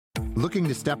Looking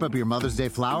to step up your Mother's Day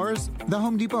flowers? The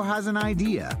Home Depot has an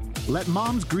idea. Let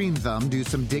Mom's Green Thumb do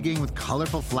some digging with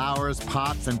colorful flowers,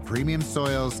 pots, and premium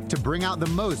soils to bring out the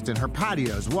most in her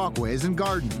patios, walkways, and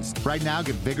gardens. Right now,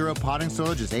 get Vigoro potting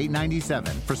soil just $8.97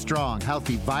 for strong,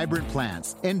 healthy, vibrant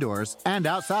plants, indoors and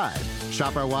outside.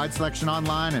 Shop our wide selection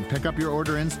online and pick up your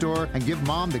order in-store and give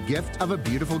Mom the gift of a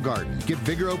beautiful garden. Get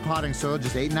Vigoro potting soil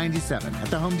just $8.97 at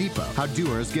the Home Depot. How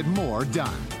doers get more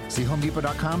done. See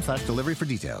homedepot.com/delivery for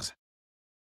details.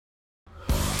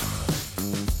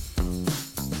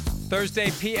 Thursday,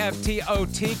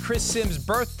 PFTOT, Chris Sims'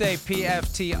 birthday,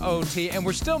 PFTOT, and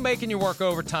we're still making you work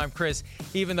overtime, Chris,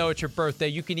 even though it's your birthday.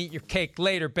 You can eat your cake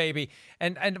later, baby.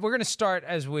 And we're going to start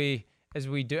as we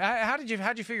do. How'd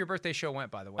you feel your birthday show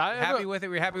went, by the way? Happy with it?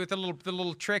 Were you happy with the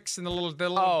little tricks and the little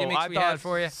gimmicks we had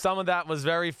for you? Some of that was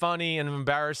very funny and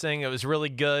embarrassing. It was really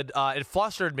good. It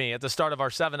flustered me at the start of our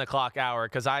 7 o'clock hour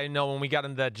because I know when we got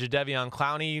into that Jadeveon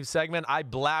Clowney segment, I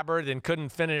blabbered and couldn't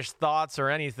finish thoughts or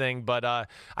anything. But I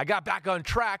got back on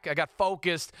track. I got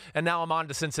focused, and now I'm on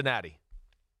to Cincinnati.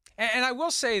 And I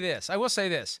will say this.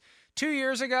 2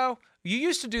 years ago, you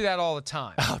used to do that all the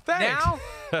time. Oh, thanks. Now,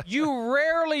 you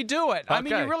rarely do it. Okay. I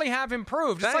mean, you really have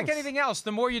improved. It's Thanks. like anything else.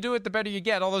 The more you do it, the better you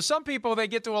get. Although some people, they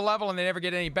get to a level and they never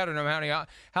get any better no matter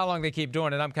how long they keep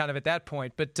doing it. I'm kind of at that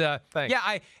point. But,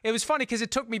 yeah, it was funny because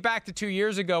it took me back to 2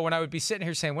 years ago when I would be sitting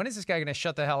here saying, when is this guy going to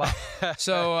shut the hell up?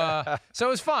 So it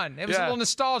was fun. It was a little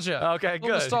nostalgia. Okay, good.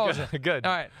 Nostalgia. Good.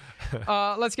 All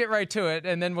right. Let's get right to it,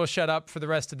 and then we'll shut up for the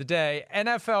rest of the day.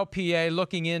 NFLPA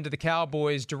looking into the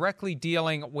Cowboys directly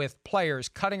dealing with players,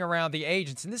 cutting around the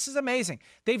agents. And this is amazing.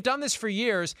 They've done this for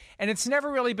years, and it's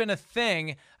never really been a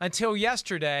thing until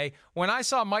yesterday when I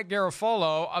saw Mike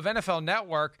Garafolo of NFL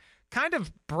Network kind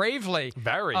of bravely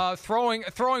throwing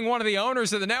one of the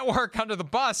owners of the network under the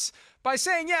bus by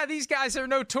saying, yeah, these guys are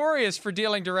notorious for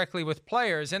dealing directly with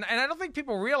players. And I don't think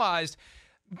people realized,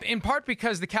 in part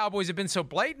because the Cowboys have been so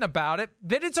blatant about it,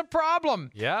 that it's a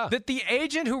problem. Yeah. That the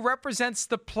agent who represents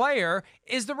the player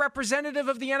is the representative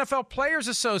of the NFL Players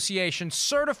Association,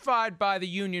 certified by the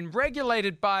union,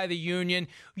 regulated by the union.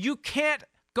 You can't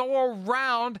go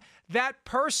around that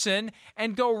person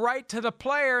and go right to the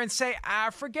player and say,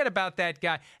 forget about that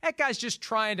guy. That guy's just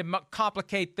trying to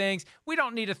complicate things. We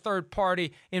don't need a third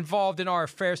party involved in our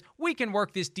affairs. We can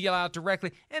work this deal out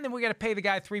directly, and then we got to pay the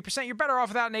guy 3%. You're better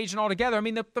off without an agent altogether. I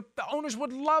mean, the owners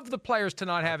would love the players to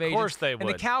not have agents. Of course they would. And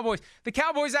the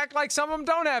Cowboys act like some of them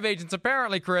don't have agents,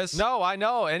 apparently, Chris. No, I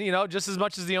know. And, just as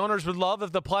much as the owners would love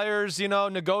if the players,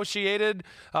 negotiated,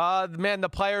 the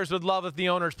players would love if the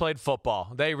owners played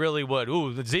football. They really would.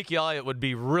 Ooh, Ezekiel Elliott would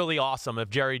be really awesome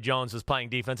if Jerry Jones was playing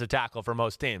defensive tackle for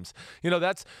most teams.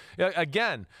 That's,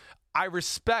 again, I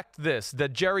respect this,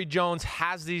 that Jerry Jones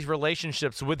has these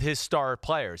relationships with his star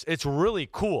players. It's really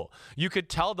cool. You could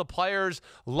tell the players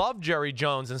love Jerry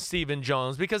Jones and Stephen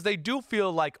Jones because they do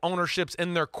feel like ownership's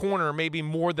in their corner maybe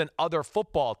more than other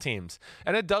football teams.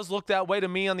 And it does look that way to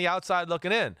me on the outside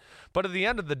looking in. But at the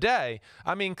end of the day,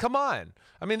 I mean, come on.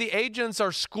 I mean, the agents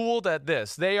are schooled at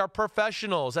this. They are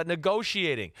professionals at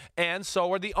negotiating, and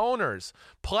so are the owners.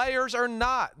 Players are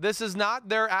not. This is not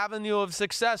their avenue of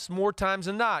success more times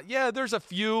than not. Yeah, there's a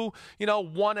few,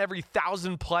 one every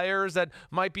 1,000 players that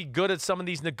might be good at some of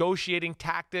these negotiating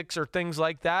tactics or things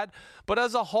like that. But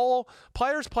as a whole,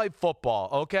 players play football,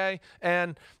 okay?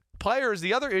 And players,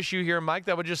 the other issue here, Mike,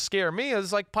 that would just scare me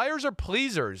is like players are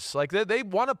pleasers. Like they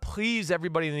want to please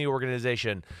everybody in the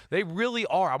organization. They really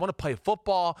are. I want to play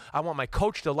football. I want my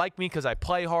coach to like me because I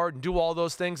play hard and do all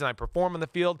those things and I perform on the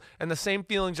field. And the same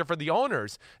feelings are for the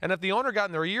owners. And if the owner got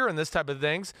in their ear in this type of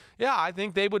things, yeah, I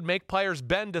think they would make players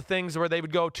bend to things where they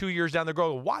would go 2 years down the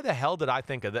road. Why the hell did I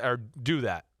think of that or do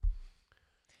that?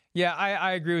 Yeah,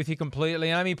 I agree with you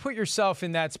completely. I mean, put yourself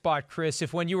in that spot, Chris.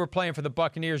 If when you were playing for the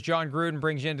Buccaneers, John Gruden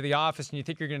brings you into the office and you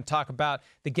think you're going to talk about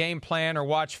the game plan or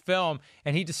watch film,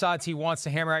 and he decides he wants to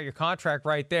hammer out your contract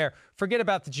right there, forget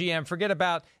about the GM, forget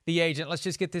about the agent. Let's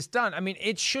just get this done. I mean,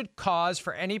 it should cause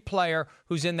for any player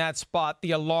who's in that spot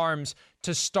the alarms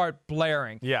to start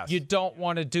blaring. Yes. You don't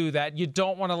want to do that. You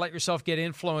don't want to let yourself get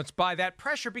influenced by that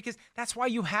pressure because that's why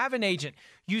you have an agent.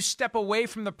 You step away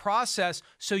from the process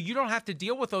so you don't have to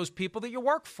deal with those people that you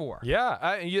work for.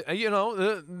 Yeah.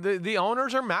 The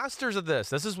owners are masters of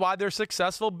this. This is why they're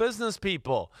successful business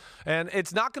people. And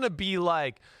it's not going to be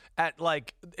like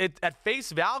at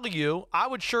face value,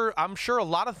 I'm sure a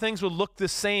lot of things would look the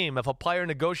same if a player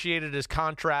negotiated his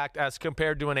contract as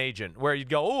compared to an agent, where you'd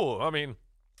go, oh, I mean,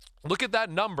 Look at that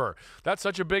number. That's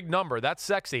such a big number. That's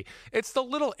sexy. It's the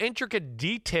little intricate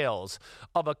details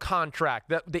of a contract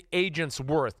that the agent's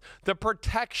worth, the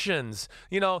protections,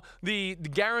 the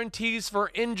guarantees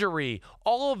for injury,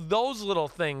 all of those little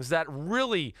things that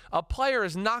really a player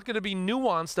is not going to be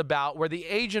nuanced about, where the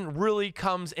agent really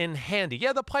comes in handy.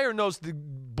 Yeah, the player knows the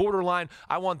borderline,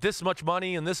 I want this much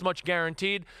money and this much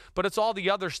guaranteed, but it's all the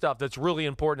other stuff that's really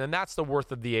important, and that's the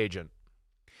worth of the agent.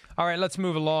 All right, let's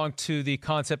move along to the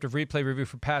concept of replay review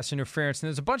for pass interference. And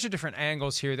there's a bunch of different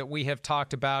angles here that we have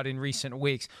talked about in recent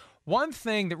weeks. One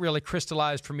thing that really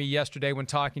crystallized for me yesterday when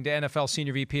talking to NFL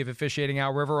Senior VP of Officiating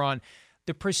Al Riveron,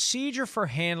 the procedure for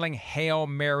handling Hail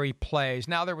Mary plays.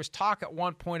 Now, there was talk at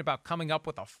one point about coming up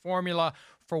with a formula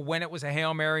for when it was a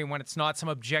Hail Mary and when it's not, some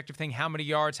objective thing, how many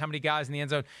yards, how many guys in the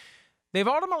end zone. They've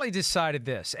ultimately decided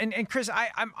this. And Chris,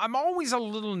 I'm always a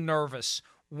little nervous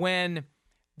when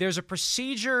there's a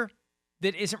procedure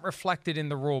that isn't reflected in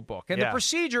the rule book. And the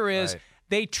procedure is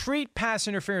they treat pass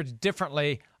interference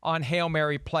differently on Hail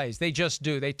Mary plays. They just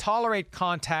do. They tolerate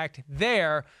contact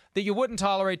there that you wouldn't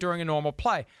tolerate during a normal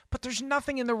play. But there's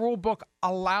nothing in the rule book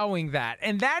allowing that.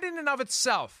 And that in and of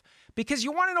itself, because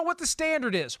you want to know what the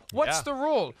standard is. What's the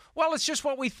rule? Well, it's just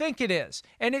what we think it is.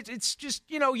 And it's just,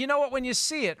 you know it when you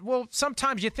see it. Well,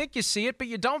 sometimes you think you see it, but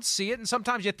you don't see it. And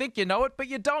sometimes you think you know it, but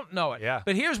you don't know it. Yeah.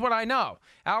 But here's what I know.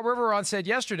 Al Riveron said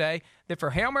yesterday that for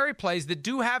Hail Mary plays that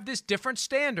do have this different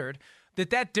standard,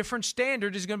 that different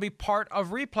standard is going to be part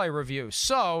of replay review.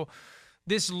 So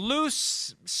this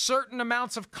loose, certain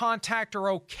amounts of contact are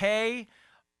okay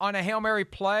on a Hail Mary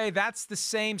play, that's the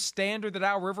same standard that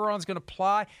Al Riveron's going to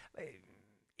apply.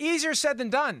 Easier said than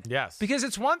done. Yes. Because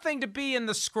it's one thing to be in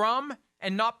the scrum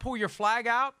and not pull your flag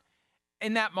out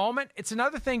in that moment. It's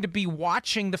another thing to be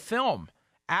watching the film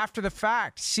after the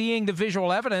fact, seeing the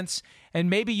visual evidence, and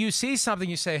maybe you see something,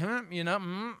 you say,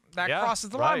 that crosses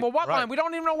the line. Well, what line? We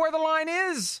don't even know where the line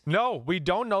is. No, we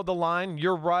don't know the line.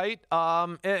 You're right.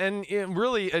 And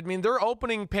really, I mean, they're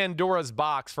opening Pandora's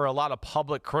box for a lot of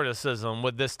public criticism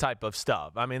with this type of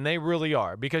stuff. I mean, they really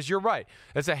are, because you're right.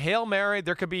 It's a Hail Mary.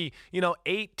 There could be,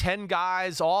 8, 10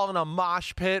 guys all in a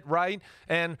mosh pit, right?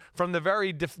 And from the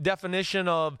very definition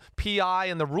of PI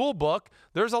in the rule book,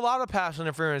 there's a lot of pass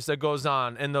interference that goes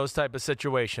on in those type of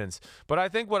situations. But I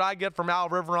think what I get from Al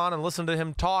Riveron and listen to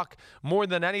him talk, more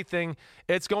than anything,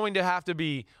 it's going to have to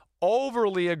be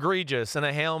overly egregious in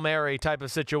a Hail Mary type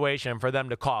of situation for them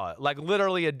to call it. Like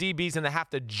literally a DB's going to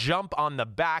have to jump on the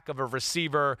back of a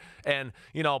receiver and,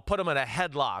 put him in a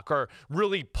headlock, or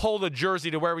really pull the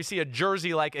jersey to where we see a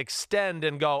jersey like extend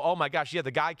and go, oh my gosh, the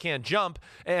guy can't jump.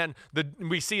 And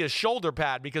we see his shoulder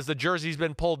pad because the jersey's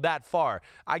been pulled that far.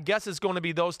 I guess it's going to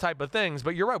be those type of things,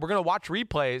 but you're right. We're going to watch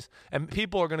replays and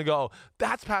people are going to go,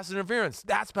 that's pass interference.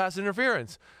 That's pass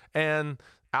interference. And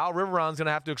Al Riveron's going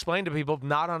to have to explain to people,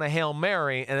 not on a Hail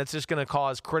Mary, and it's just going to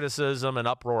cause criticism and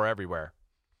uproar everywhere.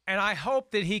 And I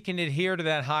hope that he can adhere to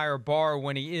that higher bar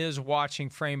when he is watching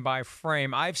frame by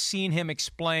frame. I've seen him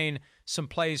explain some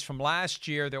plays from last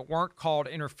year that weren't called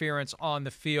interference on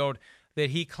the field that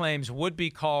he claims would be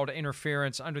called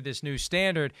interference under this new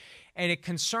standard. And it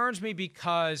concerns me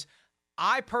because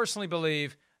I personally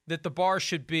believe that the bar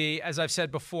should be, as I've said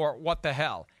before, what the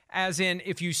hell? As in,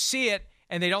 if you see it,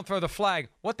 and they don't throw the flag,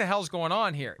 what the hell's going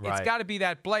on here? Right. It's got to be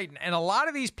that blatant. And a lot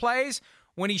of these plays,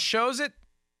 when he shows it,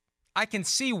 I can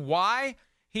see why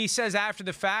he says after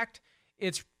the fact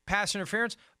it's pass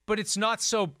interference, but it's not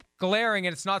so glaring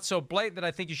and it's not so blatant that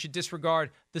I think you should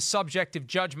disregard the subjective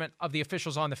judgment of the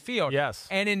officials on the field. Yes.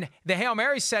 And in the Hail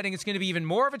Mary setting, it's going to be even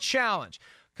more of a challenge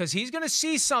because he's going to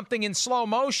see something in slow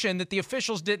motion that the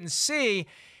officials didn't see.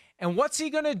 And what's he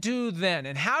going to do then?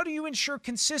 And how do you ensure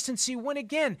consistency when,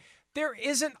 again, there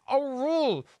isn't a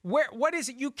rule? What is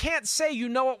it? You can't say you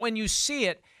know it when you see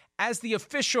it as the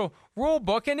official rule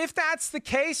book. And if that's the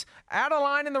case, add a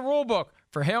line in the rule book.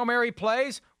 For Hail Mary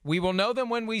plays, we will know them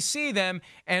when we see them.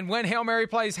 And when Hail Mary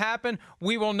plays happen,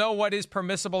 we will know what is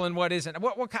permissible and what isn't.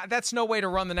 That's no way to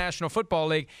run the National Football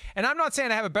League. And I'm not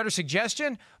saying I have a better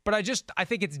suggestion, but I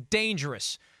think it's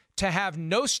dangerous to have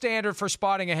no standard for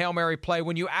spotting a Hail Mary play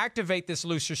when you activate this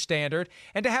looser standard,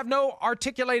 and to have no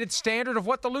articulated standard of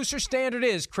what the looser standard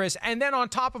is, Chris. And then on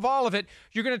top of all of it,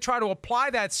 you're going to try to apply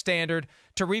that standard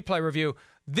to replay review.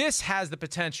 This has the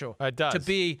potential to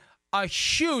be a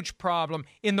huge problem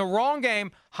in the wrong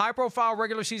game, high-profile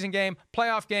regular season game,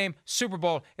 playoff game, Super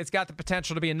Bowl. It's got the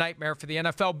potential to be a nightmare for the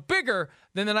NFL, bigger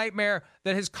than the nightmare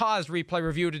that has caused replay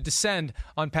review to descend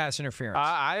on pass interference.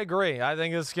 I agree. I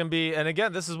think this can be, and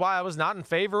again, this is why I was not in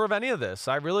favor of any of this.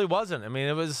 I really wasn't. I mean,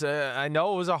 it was, I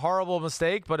know it was a horrible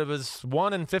mistake, but it was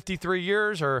 1 in 53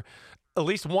 years, or at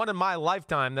least one in my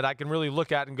lifetime that I can really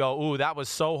look at and go, ooh, that was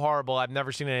so horrible. I've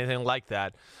never seen anything like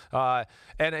that.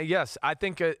 Yes, I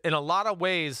think in a lot of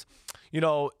ways,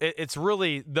 it's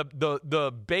really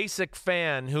the basic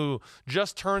fan who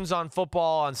just turns on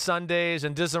football on Sundays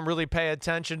and doesn't really pay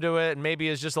attention to it, and maybe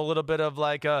is just a little bit of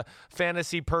like a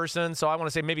fantasy person. So I want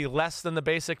to say maybe less than the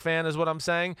basic fan is what I'm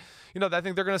saying. I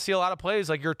think they're going to see a lot of plays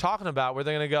like you're talking about where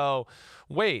they're going to go,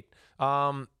 wait,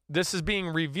 this is being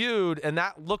reviewed, and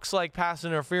that looks like pass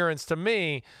interference to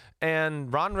me.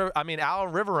 And Al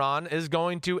Riveron is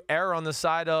going to err on the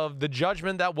side of the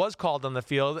judgment that was called on the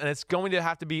field, and it's going to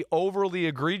have to be overly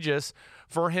egregious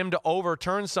for him to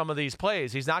overturn some of these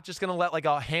plays. He's not just going to let like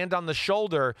a hand on the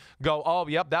shoulder go, oh,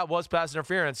 yep, that was pass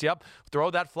interference. Yep,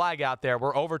 throw that flag out there.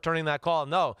 We're overturning that call.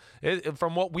 No,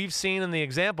 from what we've seen and the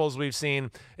examples we've seen,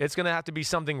 it's going to have to be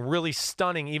something really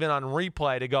stunning, even on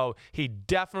replay, to go, he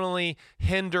definitely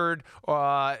hindered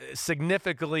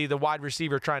significantly the wide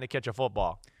receiver trying to catch a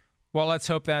football. Well, let's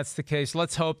hope that's the case.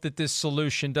 Let's hope that this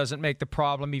solution doesn't make the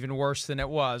problem even worse than it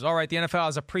was. All right, the NFL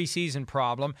has a preseason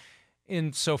problem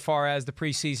insofar as the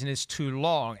preseason is too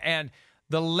long. And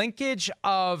the linkage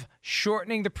of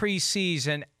shortening the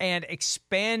preseason and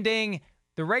expanding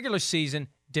the regular season,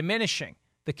 diminishing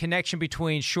the connection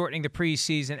between shortening the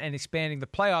preseason and expanding the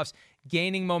playoffs,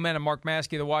 gaining momentum. Mark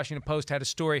Maskey of the Washington Post had a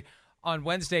story on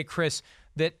Wednesday, Chris,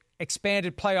 that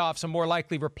expanded playoffs are more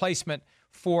likely replacement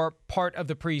for part of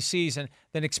the preseason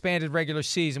than expanded regular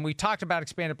season. We talked about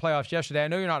expanded playoffs yesterday. I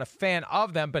know you're not a fan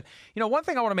of them, but one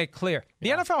thing I want to make clear, the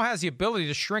NFL has the ability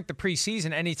to shrink the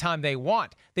preseason anytime they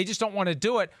want. They just don't want to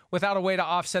do it without a way to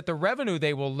offset the revenue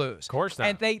they will lose. Of course not.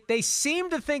 And they seem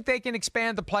to think they can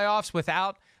expand the playoffs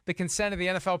without the consent of the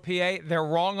NFLPA. They're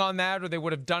wrong on that, or they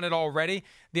would have done it already.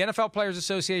 The NFL Players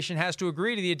Association has to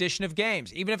agree to the addition of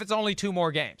games, even if it's only 2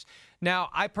 more games. Now,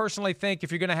 I personally think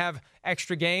if you're going to have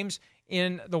extra games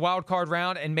in the wild card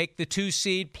round and make the 2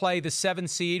 seed play the 7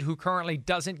 seed who currently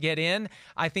doesn't get in,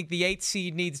 I think the 8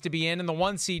 seed needs to be in and the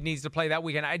 1 seed needs to play that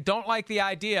weekend. I don't like the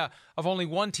idea of only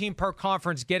 1 team per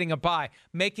conference getting a bye,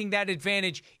 making that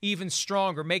advantage even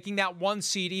stronger, making that 1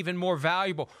 seed even more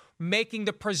valuable, making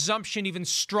the presumption even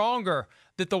stronger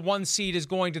that the 1 seed is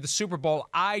going to the Super Bowl.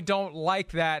 I don't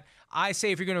like that. I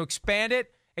say if you're going to expand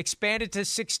it to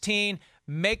 16,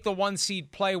 make the 1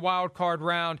 seed play wild card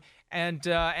round, and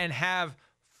have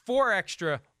 4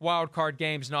 extra wild card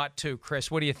games, not 2.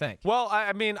 Chris, what do you think? Well,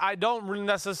 I mean, I don't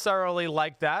necessarily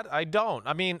like that. I don't.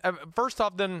 I mean, first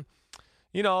off, then,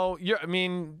 why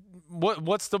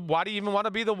do you even want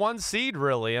to be the 1 seed,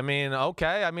 really? I mean,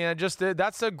 okay. I mean,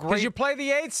 that's a great... Because you play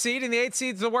the 8th seed, and the 8th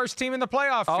seed's the worst team in the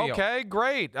playoff field. Okay,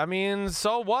 great. I mean,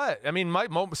 so what? I mean,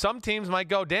 some teams might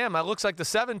go, damn, that looks like the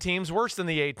 7 team's worse than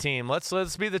the 8 team.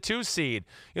 Let's be the 2 seed.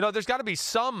 There's got to be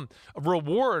some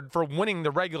reward for winning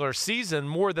the regular season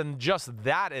more than just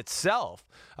that itself.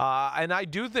 And I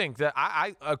do think that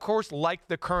I, of course, like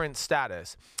the current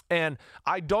status. And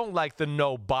I don't like the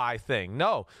no bye thing.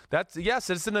 No, yes,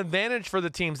 it's an advantage for the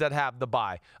teams that have the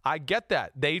bye. I get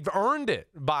that. They've earned it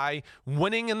by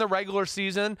winning in the regular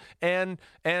season, and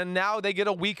now they get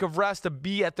a week of rest to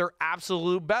be at their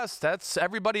absolute best. That's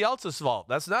everybody else's fault.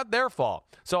 That's not their fault.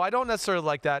 So I don't necessarily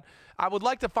like that. I would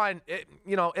like to find,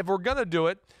 if we're going to do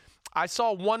it, I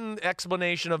saw one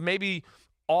explanation of maybe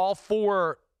all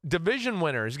 4 division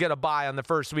winners get a bye on the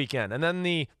first weekend, and then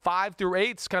the 5 through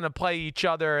 8s kind of play each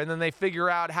other, and then they figure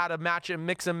out how to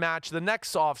mix and match the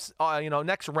next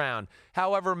next round,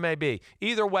 however it may be.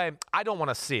 Either way, I don't want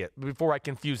to see it before I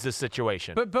confuse this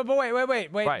situation. But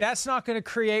wait. Right. That's not going to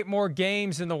create more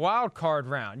games in the wild card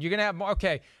round. You're going to have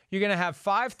you're going to have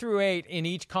 5 through 8 in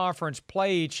each conference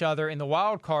play each other in the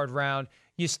wild card round.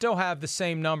 You still have the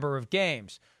same number of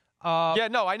games. I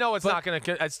know it's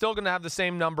still going to have the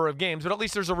same number of games, but at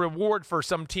least there's a reward for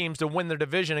some teams to win their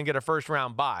division and get a first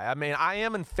round bye. I mean, I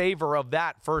am in favor of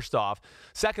that, first off.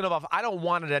 Second off, I don't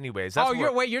want it anyways.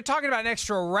 You're talking about an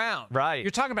extra round. Right.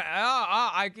 You're talking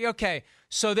about, okay.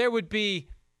 So there would be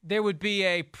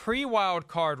a pre-wild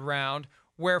card round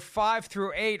where 5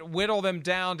 through 8 whittle them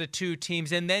down to 2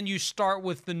 teams, and then you start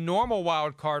with the normal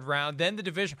wild card round, then the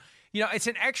division. It's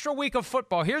an extra week of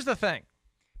football. Here's the thing.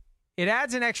 It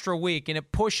adds an extra week, and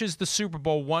it pushes the Super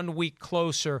Bowl 1 week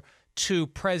closer to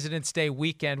President's Day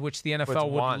weekend, which the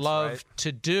NFL would love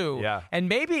to do. Yeah. And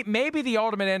maybe the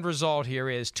ultimate end result here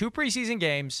is 2 preseason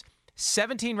games,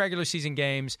 17 regular season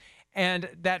games, and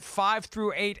that 5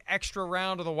 through 8 extra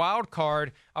round of the wild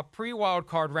card, a pre-wild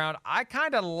card round. I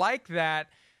kind of like that.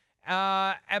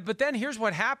 But then here's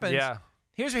what happens. Yeah.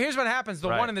 Here's what happens. The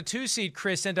 1 and the 2 seed,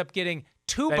 Chris, end up getting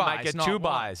two they buys. Might get not two one.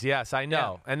 buys. Yes, I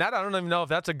know. Yeah. And that I don't even know if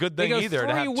that's a good thing They go either. 3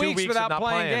 to have 2 weeks weeks without and not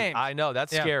playing games. I know.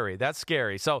 That's scary. That's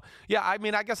scary. So, yeah, I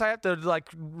mean, I guess I have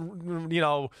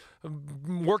to,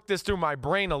 work this through my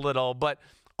brain a little. But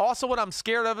also what I'm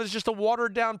scared of is just a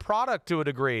watered-down product to a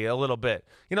degree, a little bit.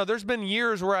 There's been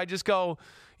years where I just go,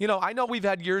 I know we've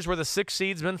had years where the 6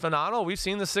 seed's been phenomenal. We've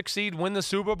seen the 6 seed win the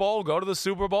Super Bowl, go to the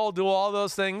Super Bowl, do all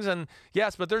those things. And,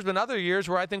 yes, but there's been other years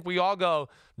where I think we all go,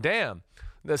 damn,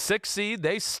 the 6 seed,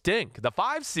 they stink. The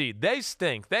 5 seed, they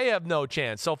stink. They have no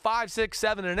chance. So 5, 6,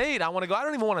 7, and 8, I want to go. I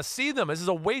don't even want to see them. This is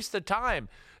a waste of time.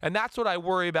 And that's what I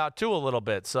worry about, too, a little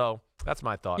bit. So that's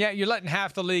my thought. Yeah, you're letting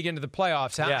half the league into the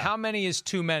playoffs. How many is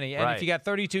too many? And if you got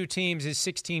 32 teams, is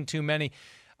 16 too many?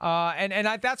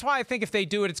 That's why I think if they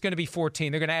do it, it's going to be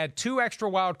 14. They're going to add 2 extra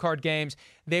wild card games.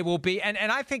 They will be, and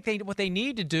I think what they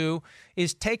need to do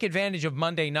is take advantage of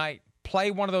Monday night.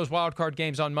 Play one of those wild card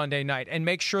games on Monday night and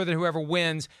make sure that whoever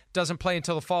wins doesn't play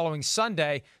until the following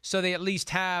Sunday, so they at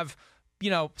least have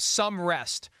some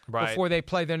rest before they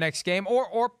play their next game,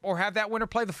 or have that winner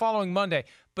play the following Monday.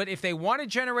 But if they want to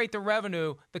generate the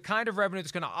revenue, the kind of revenue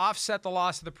that's going to offset the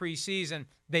loss of the preseason,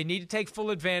 they need to take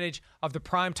full advantage of the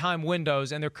primetime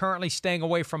windows, and they're currently staying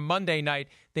away from Monday night.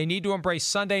 They need to embrace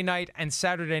Sunday night and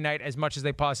Saturday night as much as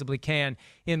they possibly can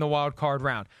in the wild card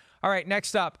round. All right,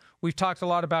 next up, we've talked a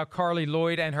lot about Carly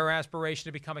Lloyd and her aspiration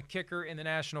to become a kicker in the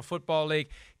National Football League.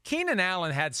 Keenan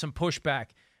Allen had some pushback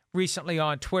recently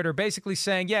on Twitter, basically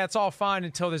saying, yeah, it's all fine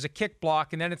until there's a kick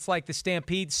block, and then it's like the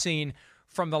Stampede scene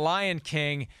from The Lion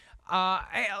King.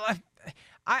 I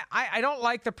don't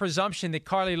like the presumption that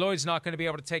Carly Lloyd's not going to be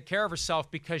able to take care of herself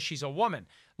because she's a woman.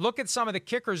 Look at some of the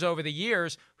kickers over the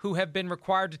years who have been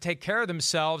required to take care of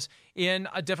themselves in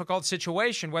a difficult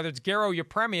situation, whether it's Garo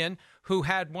Yepremian, who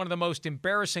had one of the most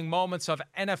embarrassing moments of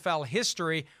NFL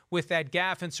history with that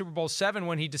gaffe in Super Bowl VII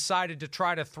when he decided to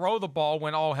try to throw the ball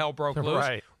when all hell broke loose.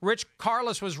 Right. Rich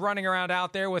Carlos was running around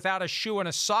out there without a shoe and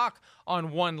a sock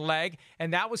on one leg,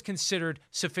 and that was considered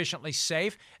sufficiently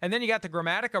safe. And then you got the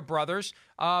Gramatica brothers,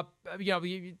 the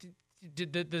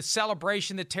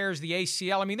celebration that tears the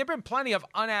ACL. I mean, there have been plenty of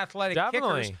unathletic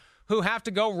kickers who have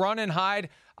to go run and hide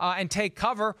and take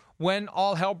cover when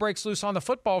all hell breaks loose on the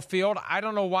football field. I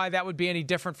don't know why that would be any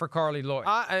different for Carly Lloyd.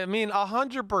 I mean,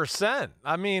 100%.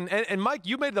 I mean, and Mike,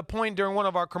 you made the point during one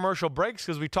of our commercial breaks,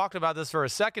 because we talked about this for a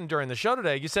second during the show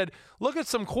today. You said, look at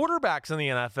some quarterbacks in the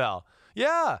NFL.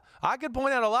 Yeah, I could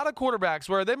point out a lot of quarterbacks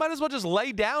where they might as well just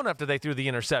lay down after they threw the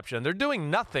interception. They're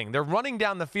doing nothing. They're running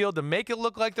down the field to make it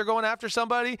look like they're going after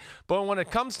somebody, but when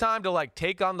it comes time to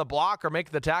take on the block or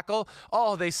make the tackle,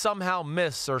 they somehow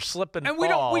miss or slip and fall.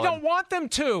 And we don't want them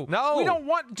to. No. We don't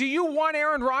want. Do you want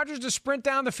Aaron Rodgers to sprint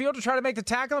down the field to try to make the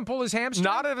tackle and pull his hamstring?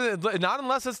 Not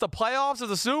unless it's the playoffs or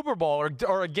the Super Bowl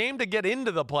or a game to get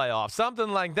into the playoffs, something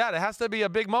like that. It has to be a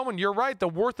big moment. You're right. The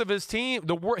worth of his team,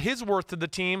 his worth to the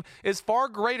team is far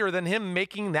greater than him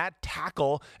making that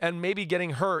tackle and maybe getting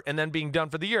hurt and then being done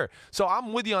for the year. So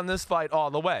I'm with you on this fight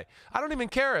all the way. I don't even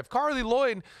care if Carly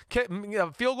Lloyd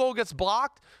field goal gets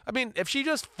blocked. I mean, if she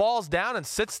just falls down and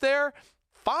sits there,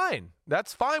 fine.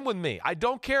 That's fine with me. I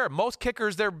don't care. Most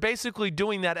kickers, they're basically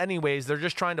doing that anyways. They're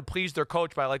just trying to please their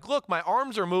coach by look, my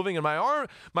arms are moving and my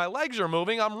legs are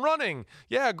moving. I'm running.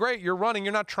 Yeah, great. You're running.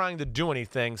 You're not trying to do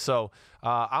anything. So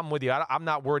I'm with you. I'm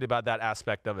not worried about that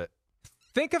aspect of it.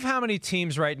 Think of how many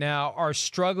teams right now are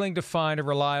struggling to find a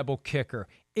reliable kicker.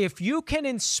 If you can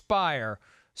inspire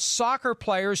soccer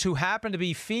players who happen to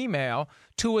be female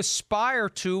to aspire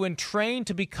to and train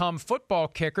to become football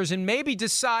kickers and maybe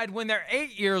decide when they're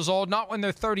 8 years old, not when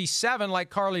they're 37 like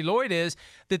Carly Lloyd is,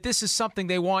 that this is something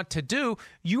they want to do,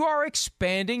 you are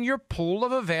expanding your pool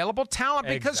of available talent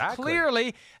because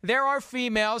clearly there are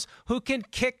females who can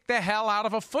kick the hell out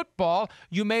of a football.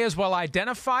 You may as well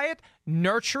identify it,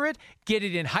 nurture it, get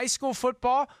it in high school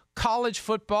football, college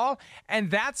football,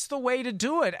 and that's the way to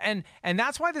do it. And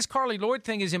that's why this Carly Lloyd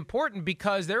thing is important,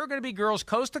 because there are going to be girls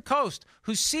coast to coast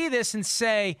who see this and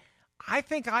say, I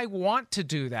think I want to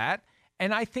do that,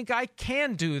 and I think I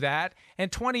can do that.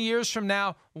 And 20 years from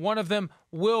now, one of them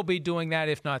will be doing that,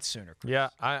 if not sooner. Chris. Yeah,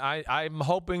 I'm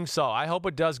hoping so. I hope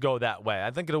it does go that way.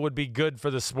 I think it would be good for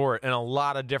the sport in a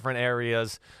lot of different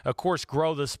areas. Of course,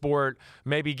 grow the sport,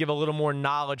 maybe give a little more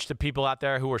knowledge to people out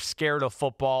there who are scared of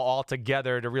football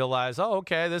altogether to realize,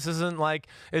 okay, this isn't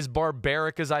as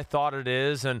barbaric as I thought it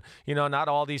is. And, not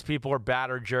all these people are bad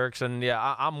or jerks. And,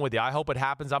 yeah, I'm with you. I hope it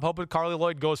happens. I'm hoping Carly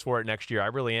Lloyd goes for it next year. I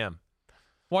really am.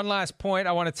 One last point.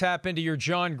 I want to tap into your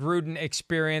John Gruden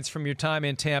experience from your time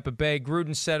in Tampa Bay.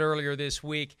 Gruden said earlier this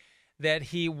week that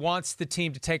he wants the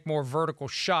team to take more vertical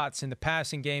shots in the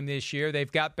passing game this year.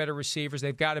 They've got better receivers.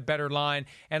 They've got a better line.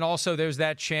 And also there's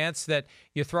that chance that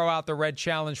you throw out the red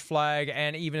challenge flag,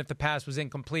 and even if the pass was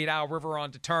incomplete, Al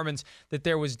Riveron determines that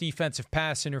there was defensive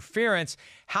pass interference.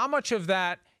 How much of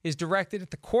that is directed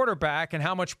at the quarterback, and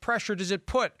how much pressure does it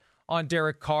put on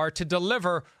Derek Carr to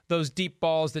deliver those deep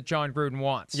balls that Jon Gruden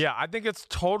wants? Yeah, I think it's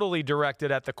totally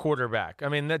directed at the quarterback. I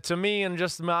mean, that to me, and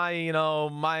just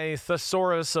my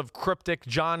thesaurus of cryptic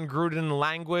Jon Gruden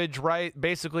language, right?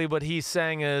 Basically what he's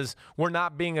saying is we're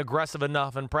not being aggressive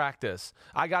enough in practice.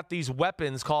 I got these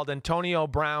weapons called Antonio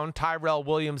Brown, Tyrell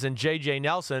Williams, and J.J.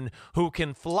 Nelson who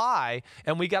can fly,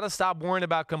 and we got to stop worrying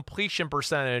about completion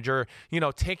percentage or,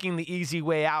 taking the easy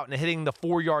way out and hitting the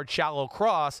 4-yard shallow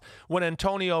cross when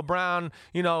Antonio Brown,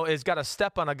 has got to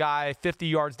step on a guy 50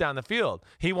 yards down the field.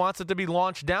 He wants it to be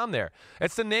launched down there.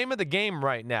 It's the name of the game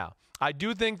right now. I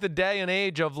do think the day and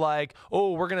age of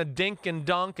we're going to dink and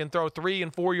dunk and throw 3-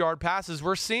 and 4-yard passes,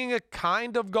 we're seeing it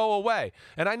kind of go away.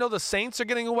 And I know the Saints are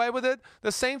getting away with it.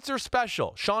 The Saints are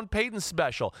special. Sean Payton's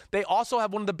special. They also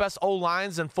have one of the best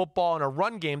O-lines in football in a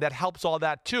run game that helps all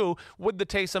that too with the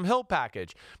Taysom Hill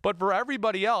package. But for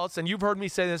everybody else, and you've heard me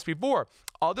say this before,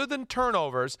 other than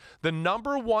turnovers, the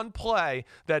number one play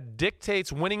that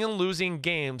dictates winning and losing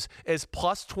games is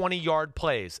plus 20-yard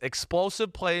plays,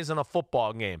 explosive plays in a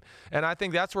football game. And I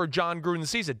think that's where Jon Gruden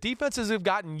sees it. Defenses have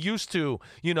gotten used to,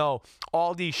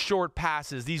 all these short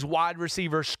passes, these wide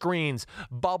receiver screens,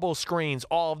 bubble screens,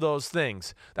 all of those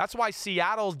things. That's why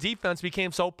Seattle's defense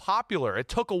became so popular. It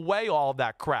took away all of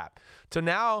that crap. To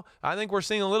now, I think we're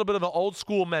seeing a little bit of an old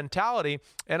school mentality.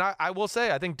 And I will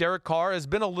say, I think Derek Carr has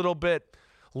been a little bit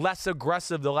less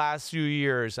aggressive the last few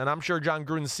years. And I'm sure Jon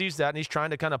Gruden sees that, and he's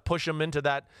trying to kind of push him into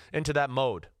that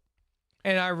mode.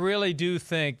 And I really do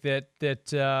think that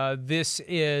this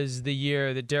is the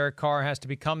year that Derek Carr has to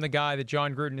become the guy that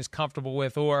Jon Gruden is comfortable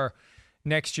with, or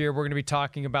next year we're going to be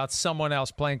talking about someone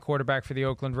else playing quarterback for the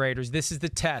Oakland Raiders. This is the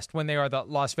test when they are the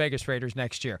Las Vegas Raiders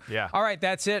next year. Yeah. All right,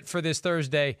 that's it for this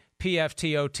Thursday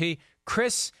PFTOT.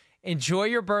 Chris, enjoy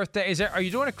your birthday. Are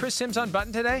you doing a Chris Sims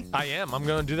Unbuttoned today? I am. I'm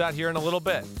going to do that here in a little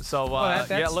bit. So,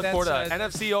 look forward to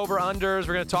NFC over-unders.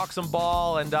 We're going to talk some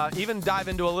ball and even dive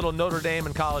into a little Notre Dame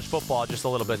and college football just a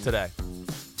little bit today.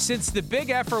 Since the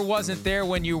big effort wasn't there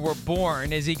when you were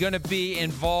born, is he going to be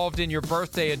involved in your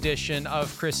birthday edition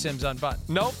of Chris Sims Unbuttoned?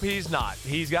 Nope, he's not.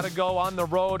 He's got to go on the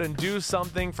road and do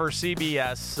something for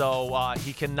CBS, so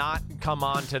he cannot come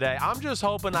on today. I'm just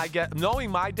hoping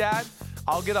knowing my dad,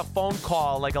 I'll get a phone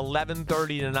call like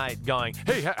 11:30 tonight going,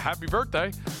 hey, happy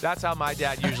birthday. That's how my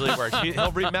dad usually works.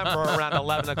 He'll remember around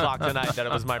 11 o'clock tonight that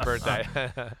it was my birthday.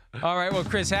 All right, well,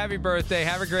 Chris, happy birthday.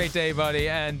 Have a great day, buddy,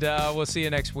 and we'll see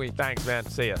you next week. Thanks, man.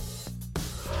 See ya.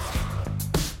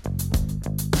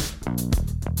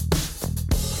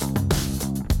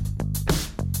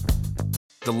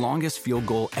 The longest field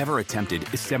goal ever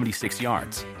attempted is 76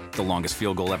 yards. The longest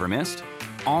field goal ever missed?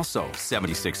 Also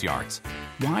 76 yards.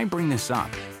 Why bring this up?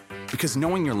 Because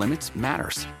knowing your limits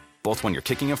matters, both when you're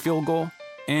kicking a field goal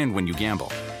and when you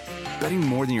gamble. Betting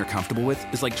more than you're comfortable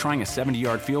with is like trying a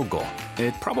 70-yard field goal.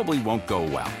 It probably won't go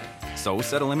well. So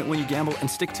set a limit when you gamble and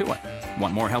stick to it.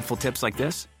 Want more helpful tips like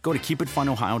this? Go to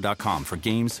keepitfunohio.com for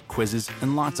games, quizzes,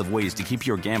 and lots of ways to keep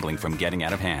your gambling from getting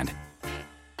out of hand.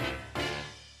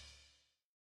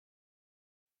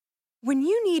 When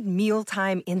you need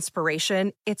mealtime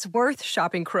inspiration, it's worth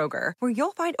shopping Kroger, where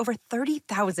you'll find over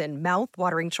 30,000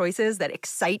 mouth-watering choices that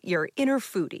excite your inner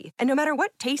foodie. And no matter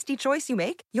what tasty choice you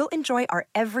make, you'll enjoy our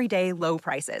everyday low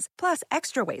prices, plus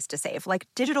extra ways to save, like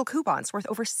digital coupons worth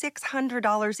over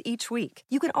 $600 each week.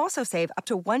 You can also save up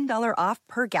to $1 off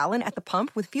per gallon at the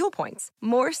pump with fuel points.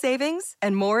 More savings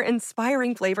and more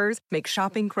inspiring flavors make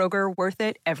shopping Kroger worth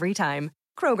it every time.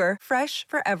 Kroger, fresh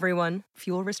for everyone.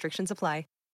 Fuel restrictions apply.